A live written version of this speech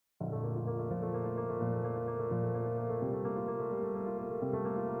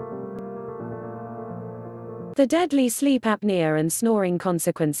The deadly sleep apnea and snoring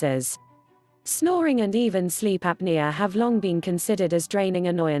consequences. Snoring and even sleep apnea have long been considered as draining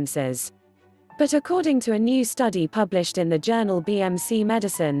annoyances. But according to a new study published in the journal BMC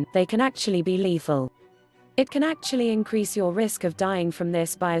Medicine, they can actually be lethal. It can actually increase your risk of dying from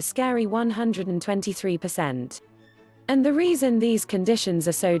this by a scary 123%. And the reason these conditions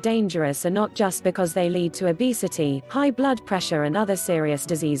are so dangerous are not just because they lead to obesity, high blood pressure and other serious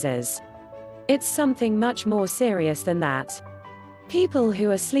diseases. It's something much more serious than that. People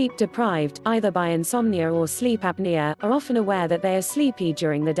who are sleep deprived, either by insomnia or sleep apnea, are often aware that they are sleepy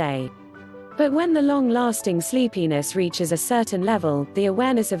during the day. But when the long-lasting sleepiness reaches a certain level, the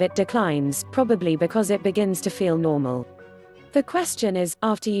awareness of it declines, probably because it begins to feel normal. The question is,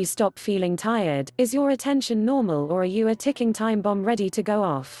 after you stop feeling tired, is your attention normal or are you a ticking time bomb ready to go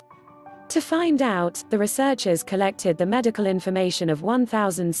off? To find out, the researchers collected the medical information of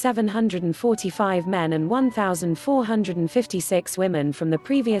 1,745 men and 1,456 women from the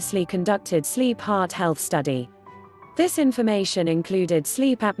previously conducted sleep-heart health study. This information included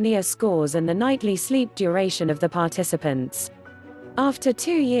sleep apnea scores and the nightly sleep duration of the participants. After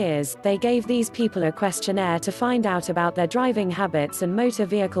 2 years, they gave these people a questionnaire to find out about their driving habits and motor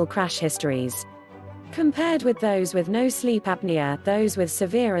vehicle crash histories. Compared with those with no sleep apnea, those with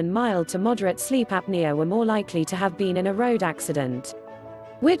severe and mild to moderate sleep apnea were more likely to have been in a road accident,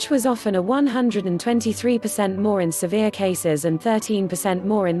 which was often a 123% more in severe cases and 13%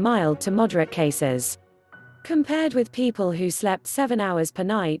 more in mild to moderate cases. Compared with people who slept 7 hours per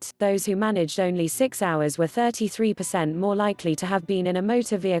night, those who managed only 6 hours were 33% more likely to have been in a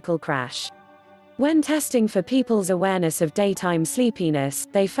motor vehicle crash. When testing for people's awareness of daytime sleepiness,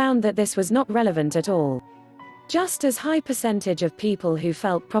 they found that this was not relevant at all. Just as high percentage of people who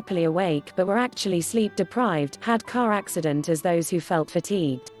felt properly awake but were actually sleep deprived had car accident as those who felt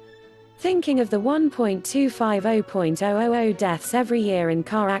fatigued. Thinking of the 1.250,000 deaths every year in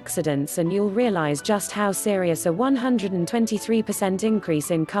car accidents and you'll realize just how serious a 123% increase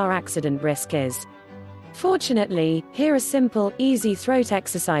in car accident risk is. Fortunately, here are simple, easy throat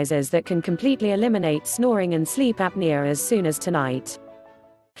exercises that can completely eliminate snoring and sleep apnea as soon as tonight.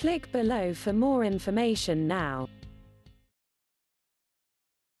 Click below for more information now.